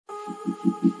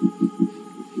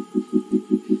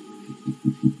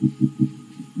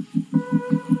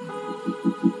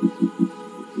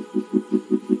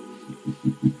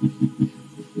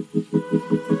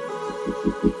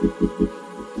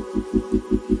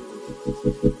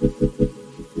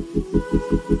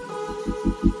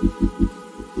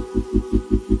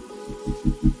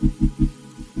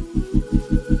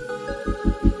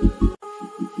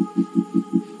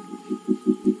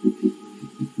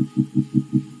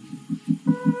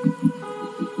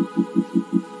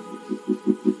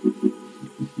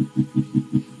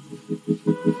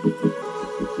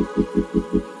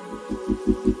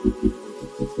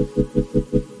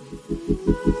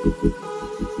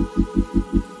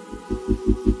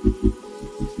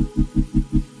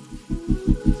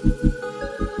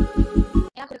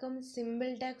Simple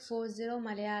tech 40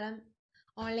 Malayalam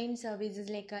online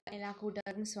സർവീസസിലേക്ക് എല്ലാ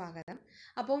കൂട്ടുകാർക്കും സ്വാഗതം.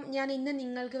 അപ്പം ഞാൻ ഇന്ന്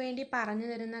നിങ്ങൾക്ക് വേണ്ടി പറഞ്ഞു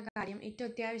തരുന്ന കാര്യം ഏറ്റവും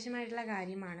അത്യാവശ്യമായിട്ടുള്ള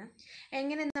കാര്യമാണ്.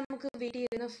 എങ്ങനെ നമുക്ക് വീട്ടിൽ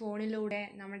ഇരുന്ന ഫോണിലൂടെ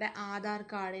നമ്മുടെ ആധാർ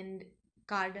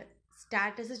കാർഡ്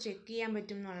സ്റ്റാറ്റസ് ചെക്ക് ചെയ്യാൻ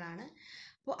പറ്റും എന്നുള്ളതാണ്.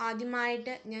 അപ്പോൾ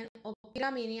ആദ്യമായിട്ട് ഞാൻ ഒപ്പേറ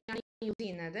മിനിയാണ് യൂസ്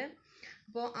ചെയ്യുന്നത്.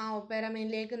 അപ്പോൾ ആ ഒപ്പേറ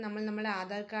മിനിലേക്ക് നമ്മുടെ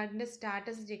ആധാർ കാർഡിൻ്റെ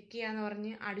സ്റ്റാറ്റസ് ചെക്ക് ചെയ്യാന്ന്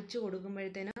പറഞ്ഞ് അടിച്ചു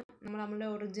കൊടുക്കുമ്പോഴത്തേനും നമ്മുടെ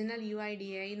ഒറിജിനൽ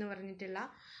UIDAI എന്ന് പറഞ്ഞിട്ടുള്ള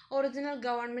ഒറിജിനൽ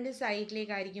ഗവൺമെൻറ്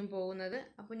സൈറ്റിലേക്കായിരിക്കും പോകുന്നത്.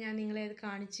 അപ്പോൾ ഞാൻ നിങ്ങളെ ഇത്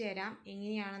കാണിച്ചു തരാം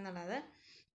എങ്ങനെയാണെന്നുള്ളത്.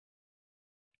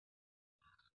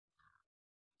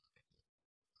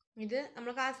 ഇത്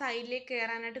നമുക്ക് ആ സൈറ്റിലേക്ക്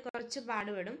കയറാനായിട്ട് കുറച്ച്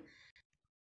പാടുപെടും.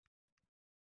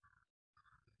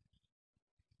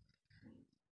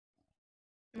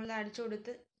 നമ്മൾ അടിച്ചു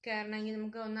കൊടുത്ത് കയറണമെങ്കിൽ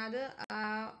നമുക്ക് ഒന്നാമത്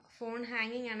ഫോൺ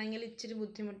ഹാങ്ങിങ് ആണെങ്കിൽ ഇച്ചിരി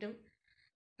ബുദ്ധിമുട്ടും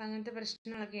അങ്ങനത്തെ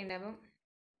പ്രശ്നങ്ങളൊക്കെ ഉണ്ട്. അപ്പം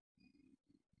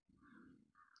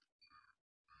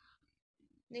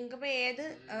നിങ്ങൾക്കിപ്പോൾ ഏത്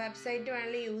വെബ്സൈറ്റ്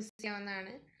വേണമെങ്കിലും യൂസ്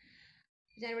ചെയ്യാവുന്നതാണ്.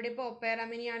 ഞാനിവിടെ ഇപ്പോൾ ഒപ്പേറ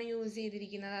മിനിയാണ് യൂസ്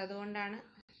ചെയ്തിരിക്കുന്നത്, അതുകൊണ്ടാണ്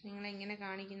നിങ്ങളെങ്ങനെ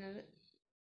കാണിക്കുന്നത്.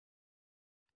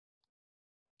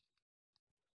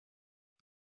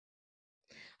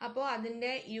 അപ്പോൾ അതിൻ്റെ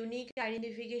unique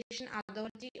identification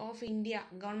authority of India,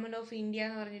 government of India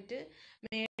എന്ന് പറഞ്ഞിട്ട്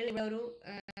മേളിൽ ഇവിടെ ഒരു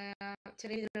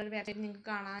ചെറിയ രീതിയിലുള്ള വെബ്സൈറ്റ് നിങ്ങൾക്ക്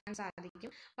കാണാൻ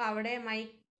സാധിക്കും. അപ്പോൾ അവിടെ my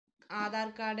Aadhaar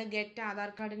card, get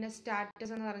Aadhaar കാർഡിൻ്റെ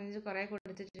സ്റ്റാറ്റസ് എന്ന് പറഞ്ഞിട്ട് കുറേ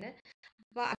കൊടുത്തിട്ടുണ്ട്.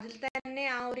 അപ്പോൾ അതിൽ തന്നെ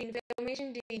ആ ഒരു ഇൻഫർമേഷൻ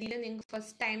രീതിയിൽ നിങ്ങൾക്ക്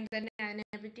ഫസ്റ്റ് ടൈം തന്നെ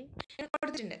അതിനെപ്പറ്റി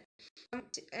കൊടുത്തിട്ടുണ്ട്.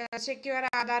 Check your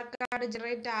Aadhaar card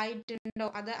generate ആയിട്ടുണ്ടോ,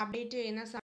 അത് അപ്ഡേറ്റ് ചെയ്യുന്ന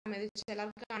സമയത്ത്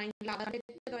ചിലർക്കാണെങ്കിൽ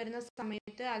അപ്ഡേറ്റ് വരുന്ന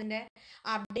സമയത്ത് അതിൻ്റെ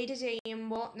അപ്ഡേറ്റ്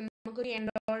ചെയ്യുമ്പോൾ നമുക്കൊരു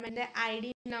എൻറോൾമെൻറ്റ് ID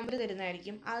നമ്പർ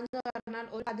തരുന്നതായിരിക്കും. അതെന്ന് പറഞ്ഞാൽ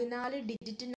ഒരു 14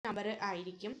 ഡിജിറ്റ് നമ്പർ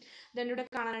ആയിരിക്കും. ഇതിലൂടെ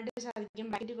കാണാനായിട്ട് സാധിക്കും.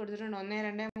 ബാക്കി കൊടുത്തിട്ടുണ്ട് 1,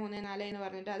 2, 3, 4 എന്ന്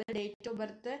പറഞ്ഞിട്ട്. അത് date of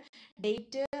birth,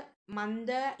 date,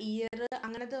 month, year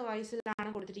അങ്ങനത്തെ വയസ്സിലാണ്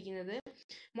കൊടുത്തിരിക്കുന്നത്.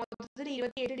 മൊത്തത്തിൽ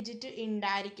 28 ഡിജിറ്റ്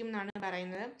ഉണ്ടായിരിക്കും എന്നാണ്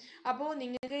പറയുന്നത്. അപ്പോൾ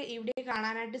നിങ്ങൾക്ക് ഇവിടെ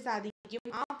കാണാനായിട്ട് സാധിക്കും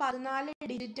ആ 14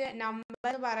 ഡിജിറ്റ്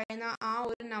നമ്പർ പറയുന്ന ആ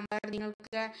ഒരു നമ്പർ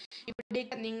നിങ്ങൾക്ക്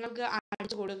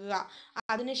അടിച്ചു കൊടുക്കുക.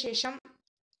 അതിനുശേഷം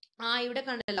ഇവിടെ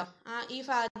കണ്ടല്ലോ, ഈ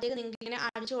ഭാഗത്തേക്ക് നിങ്ങൾക്ക് ഇങ്ങനെ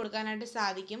അടിച്ചു കൊടുക്കാനായിട്ട്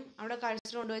സാധിക്കും. അവിടെ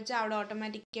കഴ്സർ കൊണ്ടുവച്ചാൽ അവിടെ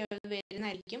ഓട്ടോമാറ്റിക്കായി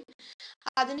വരുന്നതായിരിക്കും.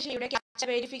 അതിനുശേഷം ഇവിടെ ക്യാപ്ച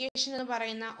വെരിഫിക്കേഷൻ എന്ന്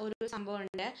പറയുന്ന ഒരു സംഭവം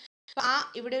ഉണ്ട്. അപ്പൊ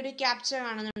ഇവിടെ ഒരു ക്യാപ്ച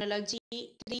കാണുന്നുണ്ടല്ലോ,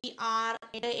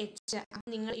 G3R8H.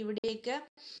 നിങ്ങൾ ഇവിടേക്ക്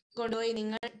കൊണ്ടുപോയി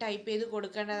നിങ്ങൾ ടൈപ്പ് ചെയ്ത്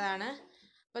കൊടുക്കേണ്ടതാണ്.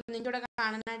 അപ്പൊ നിങ്ങൾക്ക് ഇവിടെ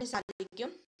കാണാനായിട്ട്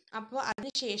സാധിക്കും. അപ്പോൾ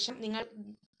അതിനുശേഷം നിങ്ങൾ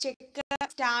ചെക്ക്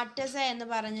സ്റ്റാറ്റസ് എന്ന്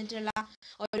പറഞ്ഞിട്ടുള്ള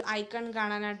ഒരു ഐക്കൺ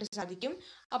കാണാനായിട്ട് സാധിക്കും.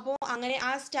 അപ്പോൾ അങ്ങനെ ആ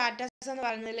സ്റ്റാറ്റസ് എന്ന്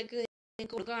പറയുന്നതിലേക്ക്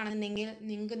കൊടുക്കുകയാണെന്നുണ്ടെങ്കിൽ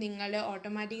നിങ്ങൾക്ക് നിങ്ങളുടെ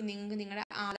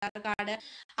ആധാർ കാർഡ്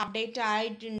അപ്ഡേറ്റ്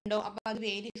ആയിട്ടുണ്ടോ, അപ്പോൾ അത്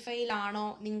വെരിഫൈയിലാണോ,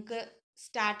 നിങ്ങൾക്ക്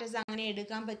സ്റ്റാറ്റസ് അങ്ങനെ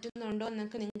എടുക്കാൻ പറ്റുന്നുണ്ടോ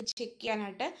എന്നൊക്കെ നിങ്ങൾക്ക് ചെക്ക്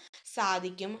ചെയ്യാനായിട്ട്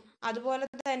സാധിക്കും. അതുപോലെ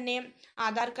തന്നെ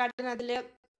ആധാർ കാർഡിന് അതിൽ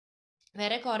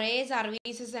വേറെ കുറേ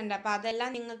സർവീസസ് ഉണ്ട്. അപ്പോൾ അതെല്ലാം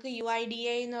നിങ്ങൾക്ക്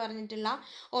UIDAI എന്ന് പറഞ്ഞിട്ടുള്ള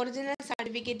ഒറിജിനൽ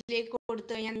സർട്ടിഫിക്കറ്റിലേക്ക്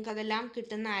കൊടുത്തു കഴിഞ്ഞാൽ നിങ്ങൾക്ക് അതെല്ലാം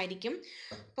കിട്ടുന്നതായിരിക്കും.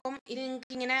 അപ്പം ഇത്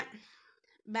നിങ്ങൾക്ക് ഇങ്ങനെ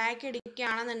ബാക്ക്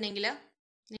എടുക്കുകയാണെന്നുണ്ടെങ്കിൽ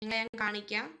നിങ്ങളെ ഞാൻ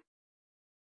കാണിക്കാം.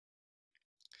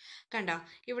 കണ്ടോ,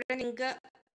 ഇവിടെ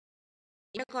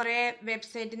കുറേ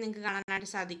വെബ്സൈറ്റ് നിങ്ങൾക്ക് കാണാനായിട്ട്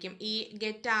സാധിക്കും. ഈ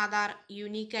get Aadhaar,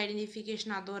 unique identification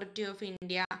authority of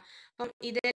India. അപ്പം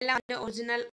ഇതെല്ലാം അതിൻ്റെ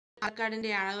ഒറിജിനൽ ആധാർ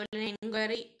കാർഡിൻ്റെ ആണ്. അതുപോലെ തന്നെ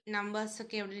എൻക്വയറി നമ്പേഴ്സ്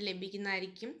ഒക്കെ ഇവിടെ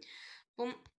ലഭിക്കുന്നതായിരിക്കും.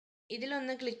 അപ്പം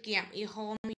ഇതിലൊന്ന് ക്ലിക്ക് ചെയ്യാം. ഈ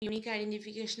home unique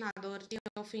identification authority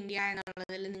of India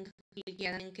എന്നുള്ളതിൽ നിങ്ങൾക്ക് ക്ലിക്ക്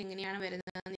ചെയ്യാം. നിങ്ങൾക്ക് എങ്ങനെയാണ്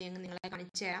വരുന്നതെന്ന് ഞങ്ങൾ നിങ്ങളെ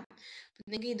കാണിച്ചു തരാം.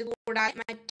 നിങ്ങൾക്ക് ഇത് കൂടാതെ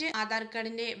മറ്റ് ആധാർ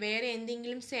കാർഡിൻ്റെ വേറെ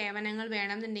എന്തെങ്കിലും സേവനങ്ങൾ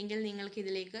വേണമെന്നുണ്ടെങ്കിൽ നിങ്ങൾക്ക്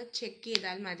ഇതിലേക്ക് ചെക്ക്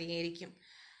ചെയ്താൽ മതിയായിരിക്കും.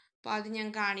 അപ്പോൾ അത് ഞാൻ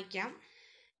കാണിക്കാം.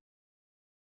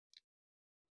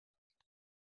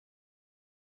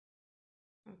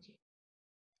 ഓക്കെ,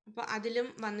 അപ്പോൾ അതിലും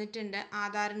വന്നിട്ടുണ്ട്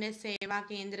ആധാറിൻ്റെ സേവാ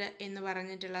കേന്ദ്ര എന്ന്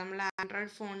പറഞ്ഞിട്ടുള്ള. നമ്മൾ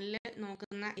ആൻഡ്രോയിഡ് ഫോണിൽ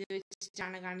നോക്കുന്ന ഇത്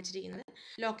വെച്ചിട്ടാണ് കാണിച്ചിരിക്കുന്നത്.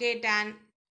 Locate and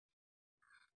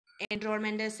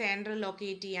enrolment centre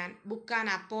locate ചെയ്യാൻ, book an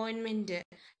appointment,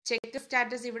 check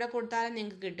status ഇവിടെ കൊടുത്താലും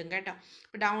നിങ്ങൾക്ക് കിട്ടും കേട്ടോ.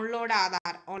 ഇപ്പോൾ ഡൗൺലോഡ്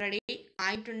ആധാർ ഓൾറെഡി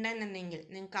ആയിട്ടുണ്ടെന്നുണ്ടെങ്കിൽ,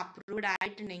 നിങ്ങൾക്ക് അപ്രൂവ്ഡ്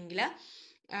ആയിട്ടുണ്ടെങ്കിൽ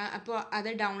അപ്പോൾ അത്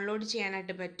ഡൗൺലോഡ്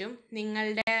ചെയ്യാനായിട്ട് പറ്റും.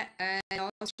 നിങ്ങളുടെ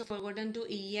lost forgotten to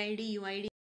EID UID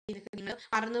ഇതൊക്കെ നിങ്ങൾ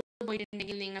മറന്നു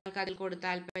പോയിട്ടുണ്ടെങ്കിൽ നിങ്ങൾക്ക് അതിൽ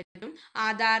കൊടുത്താൽ പറ്റും.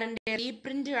 ആധാറിൻ്റെ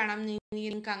റീപ്രിന്റ് വേണം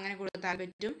നിങ്ങൾക്ക് അങ്ങനെ കൊടുത്താൽ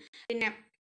പറ്റും. പിന്നെ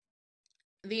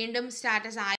വീണ്ടും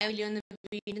സ്റ്റാറ്റസ് ആയോ ഇല്ലയോ എന്ന്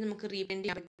വീണ്ടും നമുക്ക് റീപ്രിന്റ്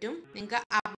ചെയ്യാൻ പറ്റും. നിങ്ങൾക്ക്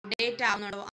അപ്ഡേറ്റ്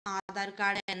ആവുന്നുണ്ടോ ആധാർ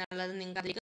കാർഡ് എന്നുള്ളത് നിങ്ങൾക്ക്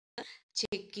അതിൽ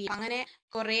ചെക്ക് ചെയ്യാം. അങ്ങനെ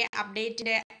കുറേ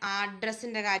അപ്ഡേറ്റിന്റെ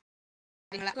അഡ്രസ്സിന്റെ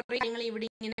കുറേ കാര്യങ്ങൾ ഇവിടെ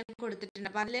ഇങ്ങനെ കൊടുത്തിട്ടുണ്ട്.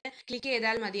 അപ്പോൾ അതിൽ ക്ലിക്ക്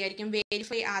ചെയ്താൽ മതിയായിരിക്കും.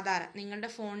 വെരിഫൈ ആധാർ, നിങ്ങളുടെ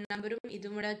ഫോൺ നമ്പറും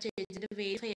ഇതും കൂടെ ചെയ്തിട്ട്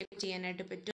വെരിഫൈ ചെയ്യാനായിട്ട്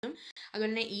പറ്റും. അതുപോലെ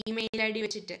തന്നെ ഇമെയിൽ ID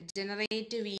വെച്ചിട്ട്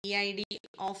ജനറേറ്റ് VID,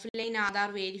 ഓഫ്ലൈൻ ആധാർ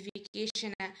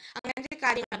വെരിഫിക്കേഷന്, അങ്ങനത്തെ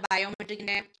കാര്യങ്ങൾ,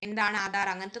 ബയോമെട്രിക്കിന്റെ എന്താണ് ആധാർ,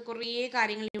 അങ്ങനത്തെ കുറേ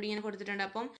കാര്യങ്ങൾ ഇവിടെ ഇങ്ങനെ കൊടുത്തിട്ടുണ്ട്.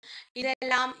 അപ്പം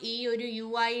ഇതെല്ലാം ഈ ഒരു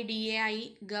UIDAI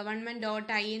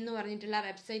government.in എന്ന് പറഞ്ഞിട്ടുള്ള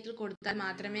വെബ്സൈറ്റിൽ കൊടുത്താൽ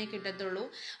മാത്രമേ കിട്ടത്തുള്ളൂ.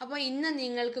 അപ്പോൾ ഇന്ന്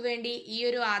നിങ്ങൾക്ക് വേണ്ടി ഈ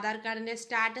ഒരു ആധാർ കാർഡിന്റെ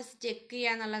സ്റ്റാറ്റസ് ചെക്ക് ചെയ്യുക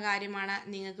എന്നുള്ള കാര്യമാണ്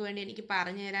നിങ്ങൾക്ക് വേണ്ടി എനിക്ക്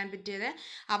പറഞ്ഞു തരാൻ പറ്റിയത്.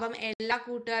 അപ്പം എല്ലാ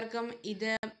കൂട്ടുകാർക്കും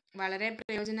ഇത് വളരെ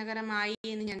പ്രയോജനകരമായി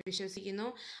എന്ന് ഞാൻ വിശ്വസിക്കുന്നു.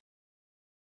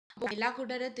 അപ്പോൾ എല്ലാ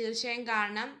കൂട്ടുകാരും തീർച്ചയായും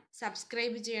കാണണം,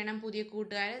 സബ്സ്ക്രൈബ് ചെയ്യണം, പുതിയ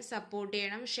കൂട്ടുകാരെ സപ്പോർട്ട്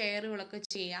ചെയ്യണം, ഷെയറുകളൊക്കെ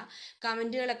ചെയ്യുക,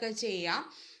 കമൻറ്റുകളൊക്കെ ചെയ്യുക.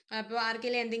 അപ്പോൾ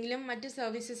ആർക്കെങ്കിലും എന്തെങ്കിലും മറ്റ്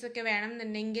സർവീസസ് ഒക്കെ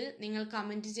വേണമെന്നുണ്ടെങ്കിൽ നിങ്ങൾ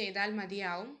കമൻറ്റ് ചെയ്താൽ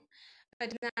മതിയാവും.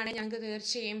 പറ്റുന്നതാണെങ്കിൽ ഞങ്ങൾക്ക്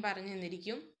തീർച്ചയായും പറഞ്ഞു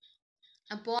തന്നിരിക്കും.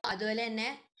 അപ്പോൾ അതുപോലെ തന്നെ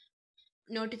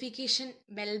നോട്ടിഫിക്കേഷൻ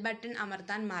ബെൽ ബട്ടൺ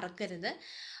അമർത്താൻ മറക്കരുത്.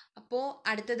 അപ്പോൾ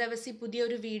അടുത്ത ദിവസം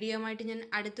പുതിയൊരു വീഡിയോ ആയിട്ട് ഞാൻ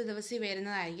അടുത്ത ദിവസം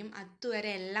വരുന്നതായിരിക്കും.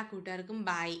 അതുവരെ എല്ലാ കൂട്ടുകാർക്കും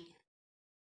ബൈ.